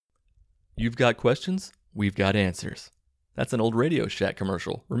You've got questions, we've got answers. That's an old Radio Shack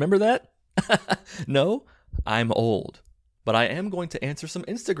commercial. Remember that? No, I'm old. But I am going to answer some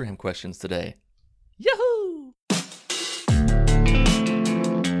Instagram questions today. Yahoo!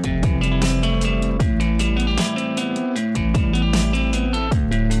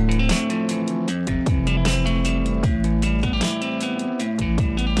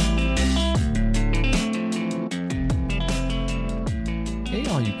 Hey,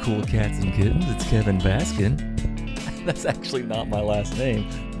 all you cool cats and kittens, it's Kevin Baskin. That's actually not my last name,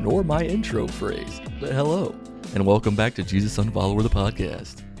 nor my intro phrase, but hello, and welcome back to Jesus Unfollower, the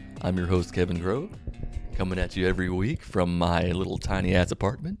podcast. I'm your host, Kevin Grove, coming at you every week from my little tiny-ass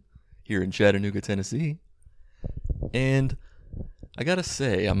apartment here in Chattanooga, Tennessee. And I gotta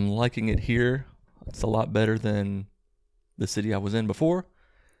say, I'm liking it here. It's a lot better than the city I was in before.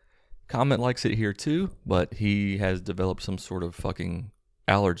 Comment likes it here too, but he has developed some sort of fucking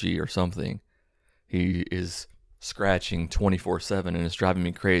allergy or something. He is scratching 24/7 and it's driving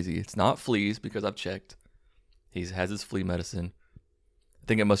me crazy. It's not fleas because I've checked. He has his flea medicine. I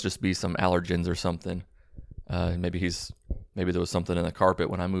think it must just be some allergens or something. Maybe there was something in the carpet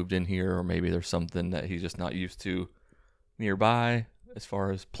when I moved in here, or maybe there's something that he's just not used to nearby as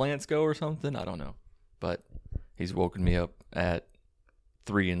far as plants go or something. I don't know. But he's woken me up at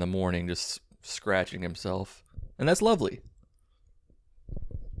 3 a.m. just scratching himself. And that's lovely.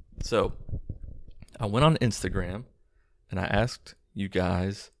 So, I went on Instagram and I asked you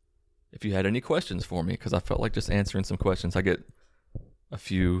guys if you had any questions for me, because I felt like just answering some questions. I get a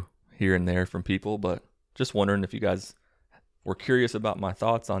few here and there from people, but just wondering if you guys were curious about my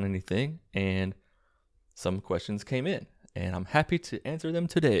thoughts on anything, and some questions came in, and I'm happy to answer them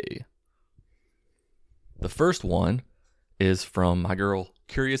today. The first one is from my girl,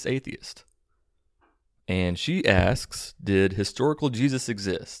 Curious Atheist. And she asks, did historical Jesus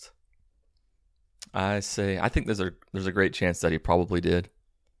exist? I think there's a great chance that he probably did.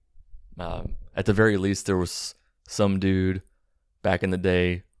 At the very least, there was some dude back in the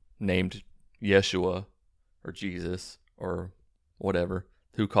day named Yeshua or Jesus or whatever,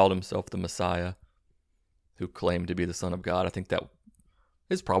 who called himself the Messiah, who claimed to be the Son of God. I think that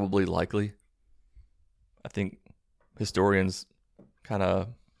is probably likely. I think historians kind of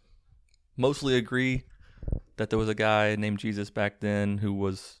mostly agree that there was a guy named Jesus back then who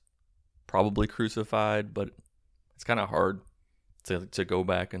was probably crucified, but it's kind of hard to go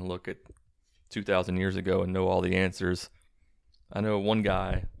back and look at 2,000 years ago and know all the answers. I know one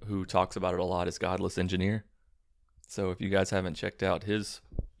guy who talks about it a lot is Godless Engineer. So if you guys haven't checked out his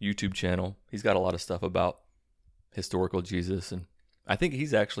YouTube channel, he's got a lot of stuff about historical Jesus, and I think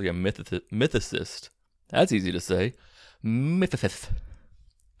he's actually a mythicist. That's easy to say. Mythicist.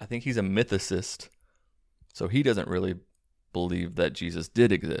 I think he's a mythicist. So he doesn't really believe that Jesus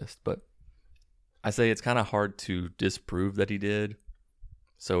did exist, but I say it's kind of hard to disprove that he did.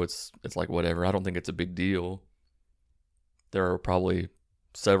 So it's like whatever. I don't think it's a big deal. There are probably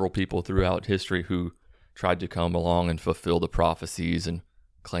several people throughout history who tried to come along and fulfill the prophecies and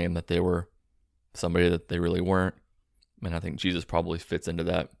claim that they were somebody that they really weren't. And I think Jesus probably fits into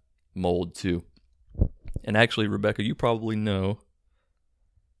that mold too. And actually, Rebecca, you probably know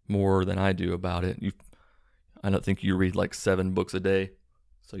more than I do about it. I don't think you read like 7 books a day,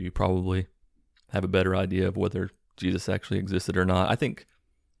 so you probably have a better idea of whether Jesus actually existed or not. I think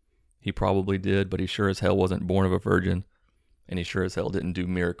he probably did, but he sure as hell wasn't born of a virgin, and he sure as hell didn't do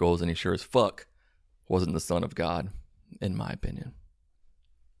miracles, and he sure as fuck wasn't the Son of God, in my opinion.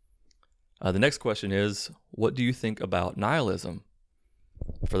 The next question is, what do you think about nihilism?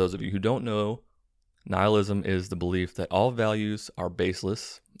 For those of you who don't know, nihilism is the belief that all values are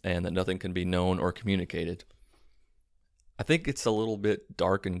baseless and that nothing can be known or communicated. I think it's a little bit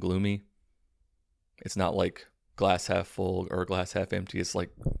dark and gloomy. It's not like glass half full or glass half empty. It's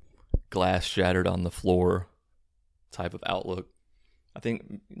like glass shattered on the floor type of outlook. I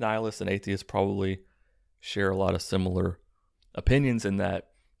think nihilists and atheists probably share a lot of similar opinions in that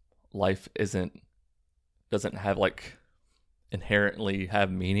life doesn't have like inherently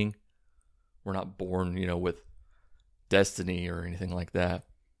have meaning. We're not born, with destiny or anything like that.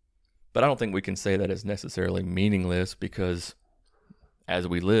 But I don't think we can say that it's necessarily meaningless, because as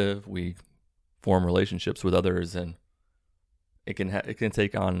we live, we form relationships with others, and it can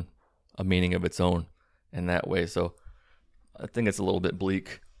take on a meaning of its own in that way. So I think it's a little bit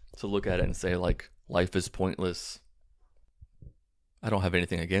bleak to look at it and say like life is pointless. I don't have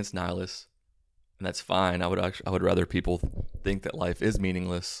anything against nihilists, and that's fine. I would rather people think that life is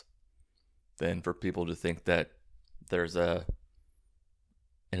meaningless than for people to think that there's an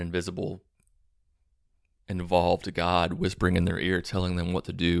invisible, involved God whispering in their ear, telling them what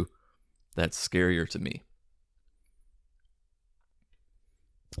to do that's scarier to me.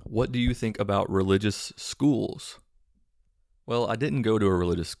 What do you think about religious schools? Well, I didn't go to a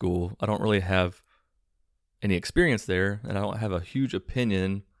religious school. I don't really have any experience there, and I don't have a huge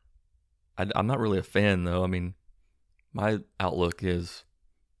opinion. I'm not really a fan, though. I mean, my outlook is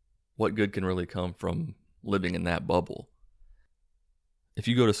what good can really come from living in that bubble? If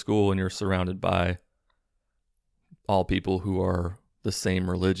you go to school and you're surrounded by all people who are the same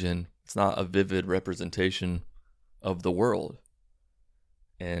religion, it's not a vivid representation of the world.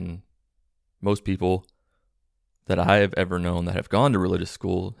 And most people that I have ever known that have gone to religious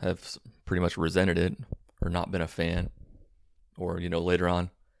school have pretty much resented it or not been a fan. Or, later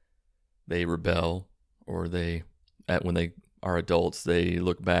on, they rebel, or when they are adults, they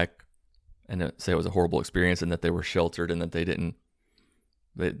look back and say it was a horrible experience and that they were sheltered and that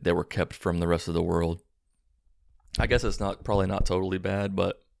they were kept from the rest of the world. I guess it's probably not totally bad,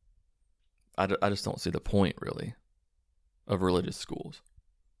 but I just don't see the point, really, of religious schools.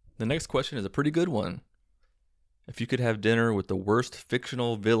 The next question is a pretty good one. If you could have dinner with the worst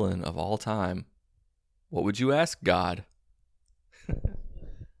fictional villain of all time, what would you ask God?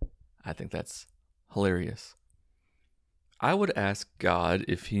 I think that's hilarious. I would ask God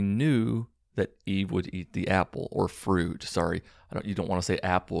if he knew that Eve would eat the apple or fruit. Sorry, you don't want to say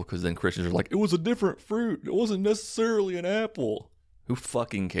apple because then Christians are like, it was a different fruit. It wasn't necessarily an apple. Who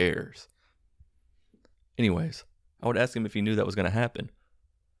fucking cares? Anyways, I would ask him if he knew that was going to happen.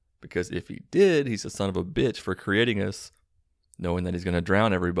 Because if he did, he's a son of a bitch for creating us, knowing that he's going to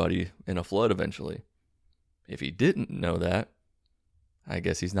drown everybody in a flood eventually. If he didn't know that, I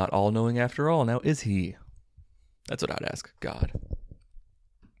guess he's not all-knowing after all. Now, is he? That's what I'd ask God.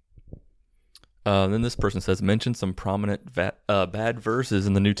 Then this person says, mention some prominent bad verses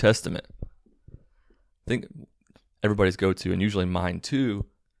in the New Testament. I think everybody's go-to, and usually mine too,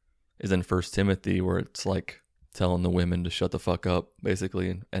 is in 1 Timothy, where it's like telling the women to shut the fuck up,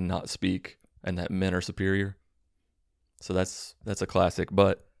 basically, and not speak, and that men are superior. So that's a classic.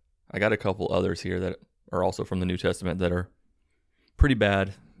 But I got a couple others here that are also from the New Testament that are pretty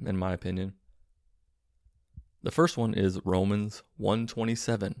bad, in my opinion. The first one is Romans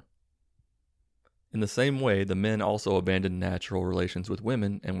 1:27. In the same way, the men also abandoned natural relations with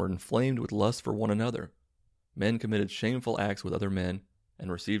women and were inflamed with lust for one another. Men committed shameful acts with other men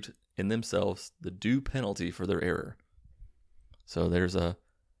and received in themselves the due penalty for their error. So there's a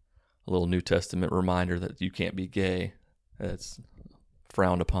little New Testament reminder that you can't be gay. That's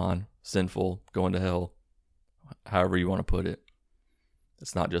frowned upon, sinful, going to hell, however you want to put it.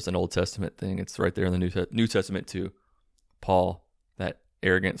 It's not just an Old Testament thing. It's right there in the New Testament too. Paul, that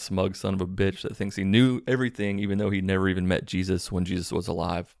arrogant, smug son of a bitch that thinks he knew everything even though he never even met Jesus when Jesus was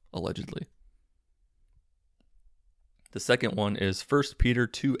alive, allegedly. The second one is 1 Peter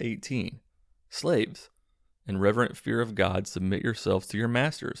 2:18. Slaves, in reverent fear of God, submit yourselves to your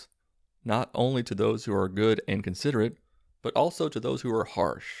masters, not only to those who are good and considerate, but also to those who are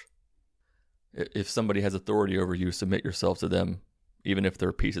harsh. If somebody has authority over you, submit yourself to them, even if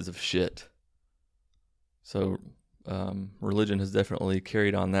they're pieces of shit. So religion has definitely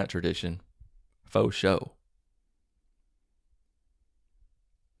carried on that tradition. Faux show.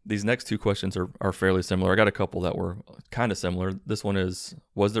 These next two questions are fairly similar. I got a couple that were kind of similar. This one is,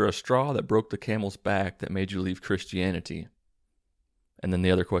 was there a straw that broke the camel's back that made you leave Christianity? And then the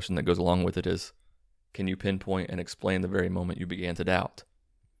other question that goes along with it is, can you pinpoint and explain the very moment you began to doubt?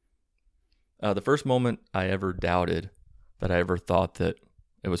 The first moment I ever doubted, that I ever thought that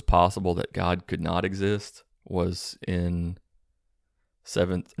it was possible that God could not exist, was in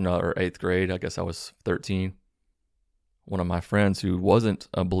 8th grade. I guess I was 13. One of my friends who wasn't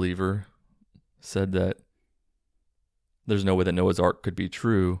a believer said that there's no way that Noah's Ark could be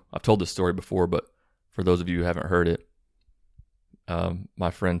true. I've told this story before, but for those of you who haven't heard it,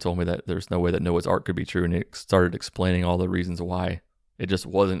 my friend told me that there's no way that Noah's Ark could be true, and he started explaining all the reasons why it just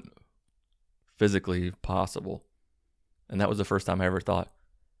wasn't physically possible. And that was the first time I ever thought,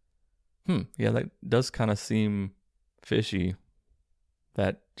 yeah, that does kind of seem fishy.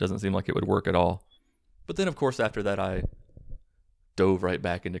 That doesn't seem like it would work at all. But then, of course, after that, I dove right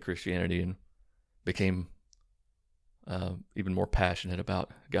back into Christianity and became even more passionate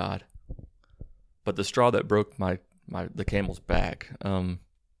about God. But the straw that broke the camel's back, it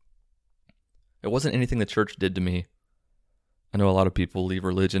wasn't anything the church did to me. I know a lot of people leave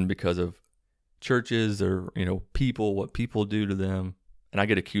religion because of churches or, people, what people do to them. And I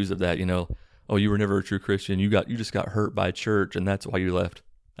get accused of that, oh, you were never a true Christian. You just got hurt by church and that's why you left.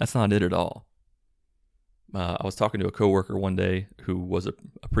 That's not it at all. I was talking to a coworker one day who was a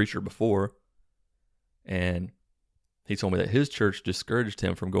preacher before, and he told me that his church discouraged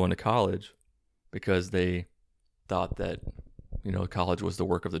him from going to college because they thought that, college was the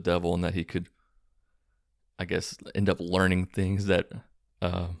work of the devil and that he could, I guess, end up learning things that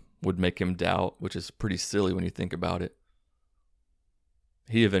would make him doubt, which is pretty silly when you think about it.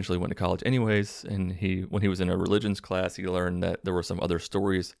 He eventually went to college anyways, and when he was in a religions class, he learned that there were some other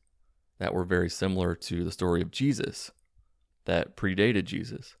stories that were very similar to the story of Jesus that predated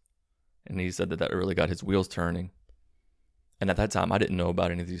Jesus. And he said that really got his wheels turning. And at that time, I didn't know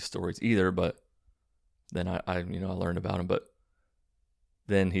about any of these stories either, but then I learned about them. But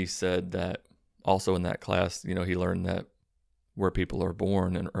then he said that also in that class, he learned that where people are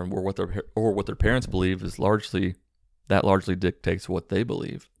born or what their parents believe is largely dictates what they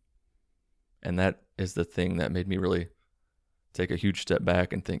believe. And that is the thing that made me really take a huge step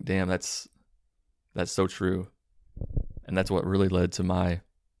back and think, damn, that's so true. And that's what really led to my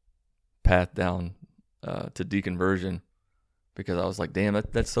path down to deconversion, because I was like, damn,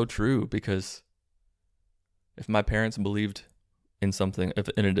 that's so true. Because if my parents believed in something,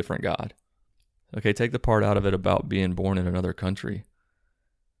 in a different God, okay, take the part out of it about being born in another country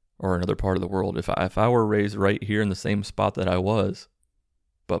or another part of the world. If I were raised right here in the same spot that I was,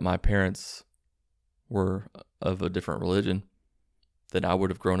 but my parents were of a different religion, then I would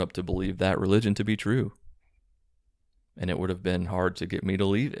have grown up to believe that religion to be true. And it would have been hard to get me to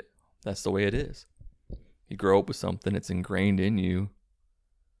leave it. That's the way it is. You grow up with something, it's ingrained in you,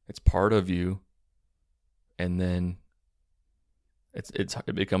 it's part of you, and then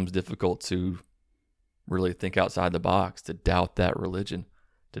it becomes difficult to really think outside the box, to doubt that religion,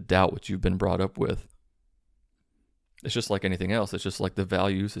 to doubt what you've been brought up with. It's just like anything else. It's just like the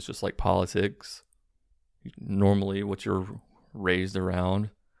values. It's just like politics. Normally, what you're raised around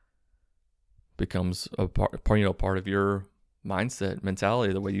becomes a part of your mindset,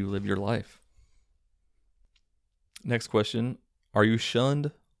 mentality, the way you live your life. Next question. Are you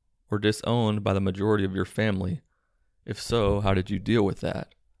shunned or disowned by the majority of your family? If so, how did you deal with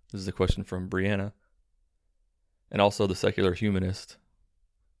that? This is a question from Brianna. And also the secular humanist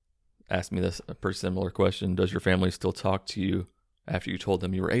asked me a pretty similar question. Does your family still talk to you after you told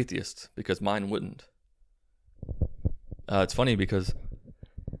them you were atheist? Because mine wouldn't. It's funny because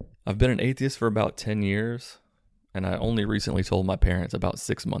I've been an atheist for about 10 years, and I only recently told my parents about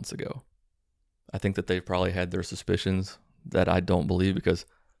 6 months ago. I think that they've probably had their suspicions that I don't believe, because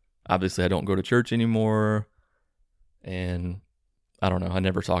obviously I don't go to church anymore, and I don't know, I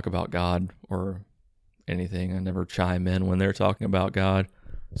never talk about God or anything. I never chime in when they're talking about God,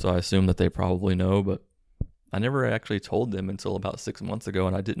 so I assume that they probably know, but I never actually told them until about 6 months ago,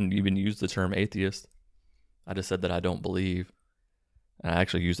 and I didn't even use the term atheist. I just said that I don't believe. And I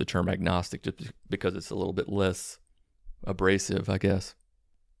actually use the term agnostic just because it's a little bit less abrasive, I guess.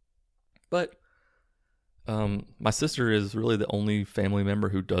 But my sister is really the only family member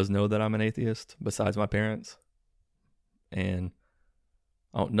who does know that I'm an atheist besides my parents. And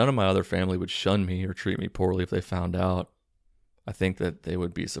none of my other family would shun me or treat me poorly if they found out. I think that they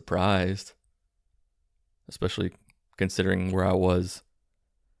would be surprised, especially considering where I was,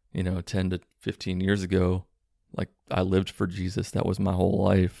 10 to 15 years ago. Like, I lived for Jesus. That was my whole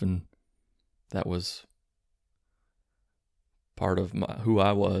life, and that was part of who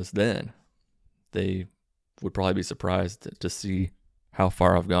I was then. They would probably be surprised to see how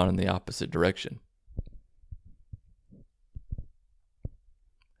far I've gone in the opposite direction.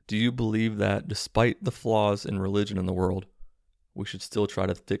 Do you believe that despite the flaws in religion in the world, we should still try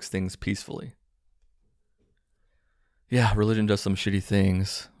to fix things peacefully? Yeah, religion does some shitty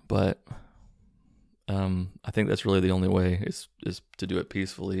things, but I think that's really the only way is to do it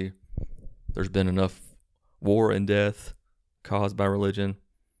peacefully. There's been enough war and death caused by religion,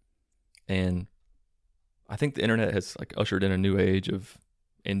 and I think the internet has ushered in a new age of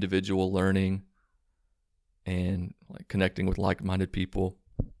individual learning and connecting with like-minded people.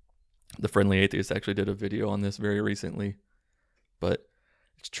 The Friendly Atheist actually did a video on this very recently, but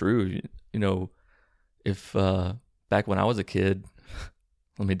it's true. If back when I was a kid,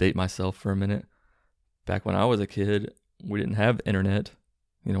 let me date myself for a minute. Back when I was a kid, we didn't have internet,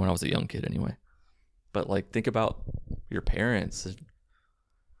 when I was a young kid anyway. But think about your parents.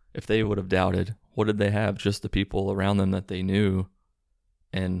 If they would have doubted, what did they have? Just the people around them that they knew.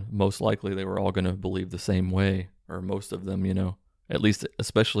 And most likely they were all going to believe the same way, or most of them, at least,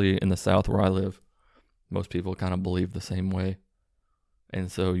 especially in the South where I live, most people kind of believe the same way.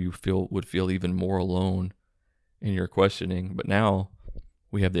 And so you would feel even more alone in your questioning. But now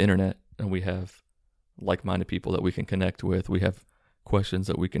we have the internet, and we have like-minded people that we can connect with. We have questions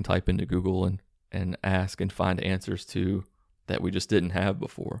that we can type into Google and ask and find answers to that we just didn't have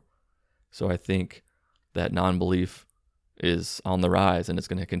before. So I think that non-belief is on the rise and it's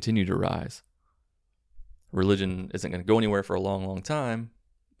going to continue to rise. Religion isn't going to go anywhere for a long, long time,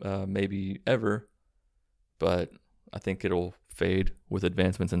 maybe ever, but I think it'll fade with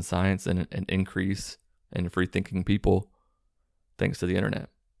advancements in science and an increase in free-thinking people thanks to the internet.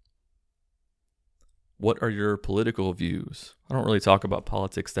 What are your political views? I don't really talk about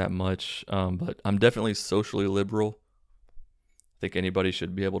politics that much, but I'm definitely socially liberal. I think anybody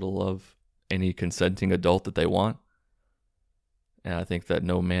should be able to love any consenting adult that they want. And I think that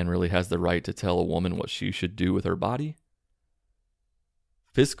no man really has the right to tell a woman what she should do with her body.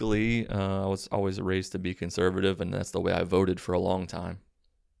 Fiscally, I was always raised to be conservative, and that's the way I voted for a long time.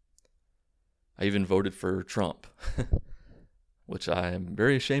 I even voted for Trump, which I am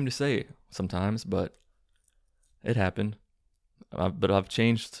very ashamed to say sometimes, but it happened. But I've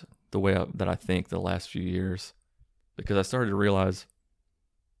changed the way that I think the last few years because I started to realize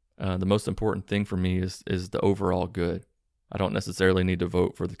the most important thing for me is the overall good. I don't necessarily need to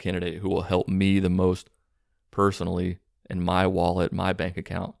vote for the candidate who will help me the most personally in my wallet, my bank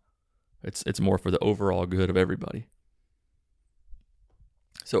account. It's more for the overall good of everybody.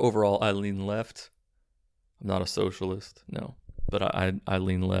 So overall, I lean left. I'm not a socialist, no, but I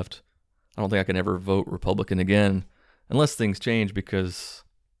lean left. I don't think I can ever vote Republican again unless things change because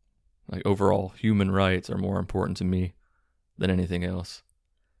like overall human rights are more important to me than anything else.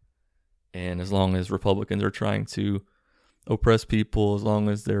 And as long as Republicans are trying to oppress people, as long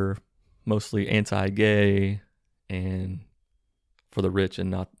as they're mostly anti-gay and for the rich and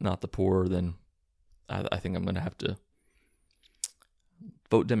not the poor, then I think I'm going to have to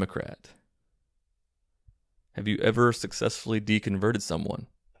vote Democrat. Have you ever successfully deconverted someone?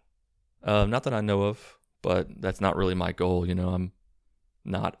 Not that I know of, but that's not really my goal. I'm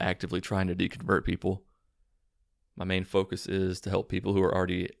not actively trying to deconvert people. My main focus is to help people who are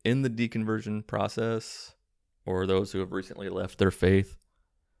already in the deconversion process or those who have recently left their faith.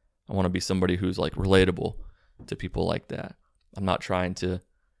 I want to be somebody who's like relatable to people like that. I'm not trying to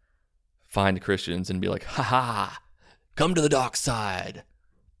find Christians and be like, ha, come to the dark side.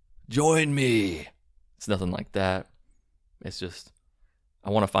 Join me. It's nothing like that. It's just, I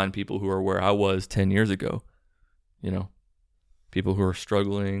want to find people who are where I was 10 years ago. People who are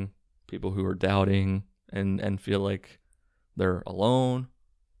struggling, people who are doubting and feel like they're alone.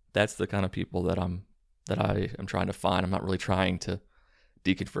 That's the kind of people that I am trying to find. I'm not really trying to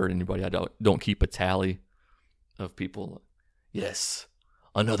deconvert anybody. I don't keep a tally of people. Yes,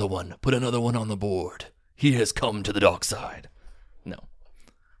 another one. Put another one on the board. He has come to the dark side. No.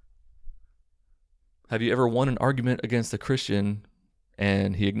 Have you ever won an argument against a Christian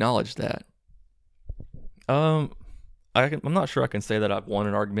and he acknowledged that? I'm not sure I can say that I've won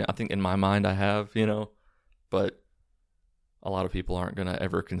an argument. I think in my mind I have, but a lot of people aren't going to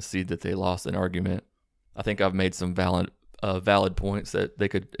ever concede that they lost an argument. I think I've made some valid points that they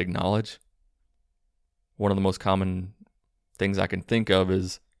could acknowledge. One of the most common things I can think of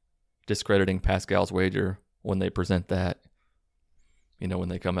is discrediting Pascal's wager when they present that. When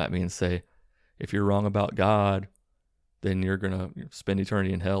they come at me and say, if you're wrong about God, then you're going to spend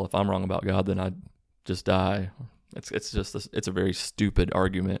eternity in hell. If I'm wrong about God, then I'd just die. It's a very stupid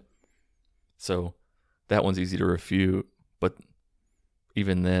argument. So that one's easy to refute, but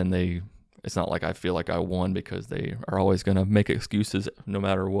even then it's not like I feel like I won because they are always going to make excuses no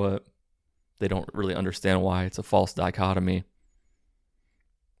matter what. They don't really understand why it's a false dichotomy.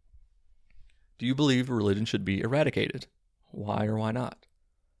 Do you believe religion should be eradicated? Why or why not?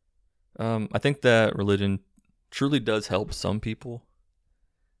 I think that religion truly does help some people.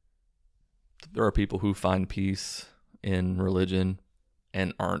 There are people who find peace in religion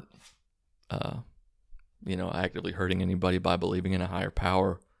and aren't, actively hurting anybody by believing in a higher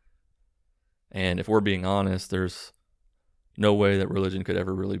power. And if we're being honest, there's no way that religion could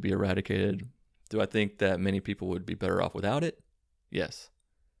ever really be eradicated. Do I think that many people would be better off without it? Yes.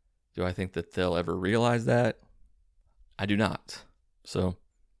 Do I think that they'll ever realize that? I do not. So,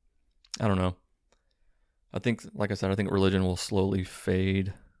 I don't know. I think, like I said, I think religion will slowly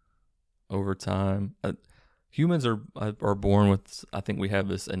fade over time. Humans are born with, I think we have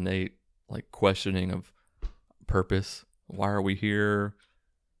this innate questioning of purpose. Why are we here?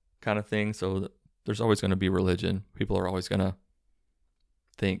 Kind of thing. So there's always going to be religion. People are always going to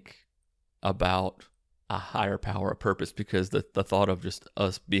think about a higher power, a purpose, because the thought of just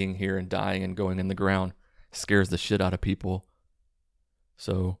us being here and dying and going in the ground scares the shit out of people.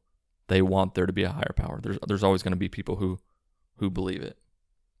 So they want there to be a higher power. There's always going to be people who believe it.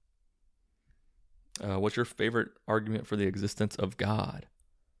 What's your favorite argument for the existence of God?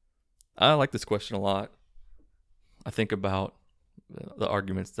 I like this question a lot. I think about the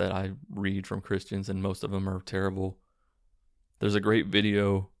arguments that I read from Christians, and most of them are terrible. There's a great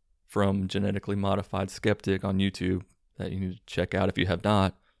video from Genetically Modified Skeptic on YouTube that you need to check out if you have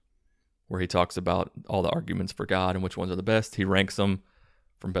not, where he talks about all the arguments for God and which ones are the best. He ranks them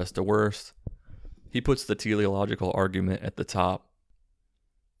from best to worst. He puts the teleological argument at the top,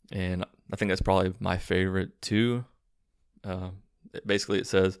 and I think that's probably my favorite too. Basically, it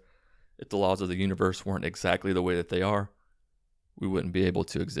says, if the laws of the universe weren't exactly the way that they are, we wouldn't be able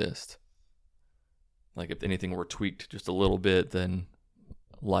to exist. Like, if anything were tweaked just a little bit, then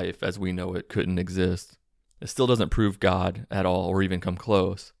life as we know it couldn't exist. It still doesn't prove God at all or even come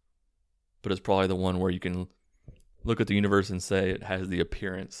close, but it's probably the one where you can look at the universe and say it has the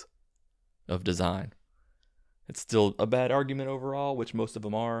appearance of design. It's still a bad argument overall, which most of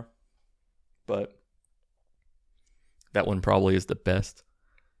them are, but that one probably is the best.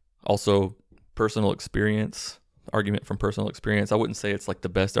 Also, personal experience, argument from personal experience. I wouldn't say it's like the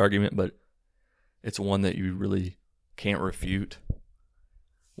best argument, but it's one that you really can't refute.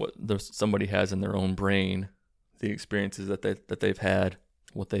 What somebody has in their own brain, the experiences that they've had,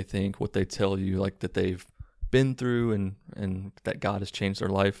 what they think, what they tell you, like that they've been through, and that God has changed their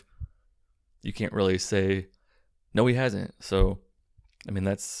life. You can't really say, no, he hasn't. So, I mean,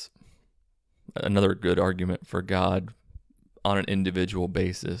 that's another good argument for God on an individual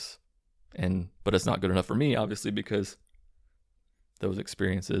basis. But it's not good enough for me, obviously, because those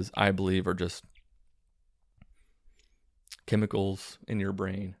experiences, I believe, are just chemicals in your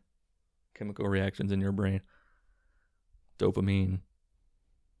brain, chemical reactions in your brain, dopamine,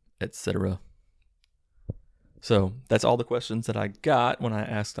 etc. So that's all the questions that I got when I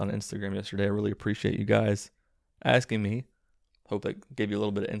asked on Instagram yesterday. I really appreciate you guys asking me. Hope that gave you a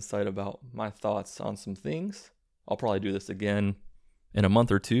little bit of insight about my thoughts on some things. I'll probably do this again in a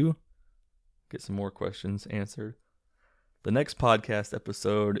month or two, get some more questions answered. The next podcast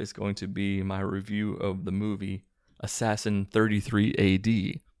episode is going to be my review of the movie Assassin 33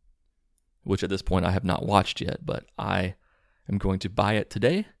 AD, which at this point I have not watched yet, but I am going to buy it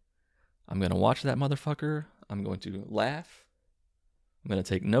today. I'm going to watch that motherfucker. I'm going to laugh. I'm going to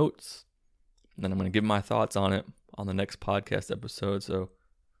take notes. And then I'm going to give my thoughts on it on the next podcast episode. So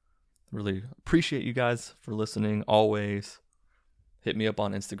really appreciate you guys for listening. Always hit me up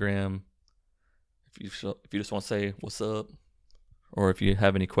on Instagram if you just want to say what's up, or if you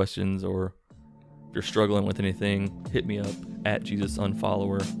have any questions, or if you're struggling with anything, hit me up at Jesus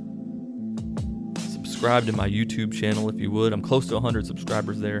Unfollower. Subscribe to my YouTube channel if you would. I'm close to 100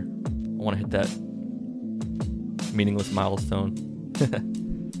 subscribers there. I want to hit that meaningless milestone,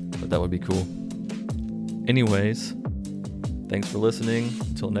 but that would be cool. Anyways, thanks for listening.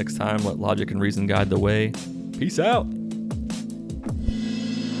 Until next time, let logic and reason guide the way. Peace out.